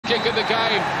kick of the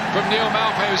game from Neal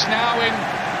Maupay, who's now in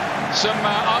some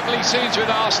ugly scenes with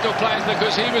Arsenal players,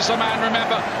 because he was the man,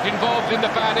 remember, involved in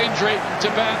the bad injury to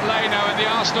Bernd Leno, and the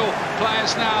Arsenal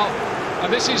players now,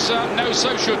 and this is no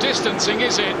social distancing,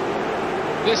 is it?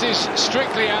 This is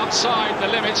strictly outside the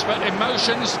limits, but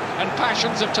emotions and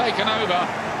passions have taken over.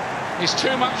 It's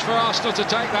too much for Arsenal to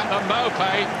take that.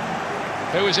 Maupay,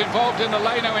 who was involved in the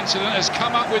Leno incident, has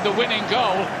come up with the winning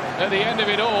goal at the end of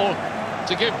it all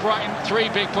to give Brighton 3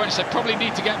 big points. They probably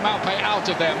need to get Maupay out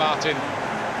of there, Martin.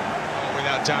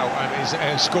 Without doubt,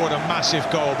 he's scored a massive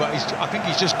goal, but I think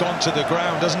he's just gone to the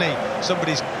ground, hasn't he?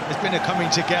 There's been a coming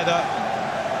together.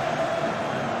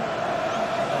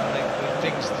 I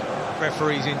think the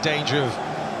referee's in danger of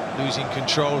losing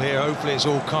control here. Hopefully it's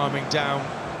all calming down.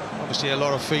 Obviously a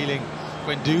lot of feeling.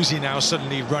 Guendouzi now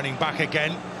suddenly running back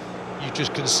again. You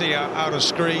just can see out of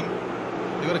screen.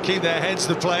 They've got to keep their heads,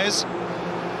 the players.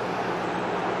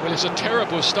 Well, it's a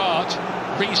terrible restart,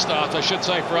 I should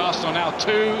say, for Arsenal now.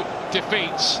 2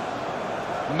 defeats.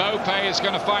 Maupay is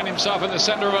going to find himself at the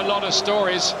centre of a lot of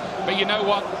stories, but you know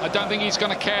what? I don't think he's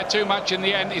going to care too much in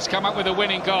the end. He's come up with a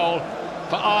winning goal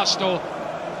for Arsenal.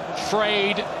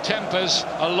 Frayed tempers,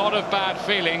 a lot of bad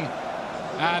feeling,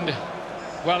 and,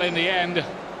 well, in the end,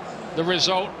 the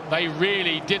result they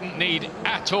really didn't need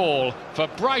at all. For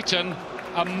Brighton,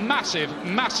 a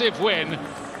massive win.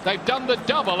 They've done the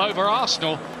double over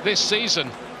Arsenal this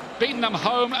season, beaten them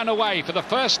home and away for the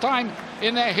first time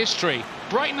in their history.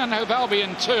 Brighton and Hove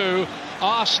Albion 2,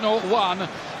 Arsenal 1,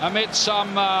 amid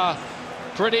some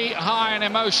pretty high and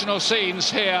emotional scenes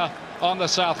here on the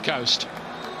South Coast.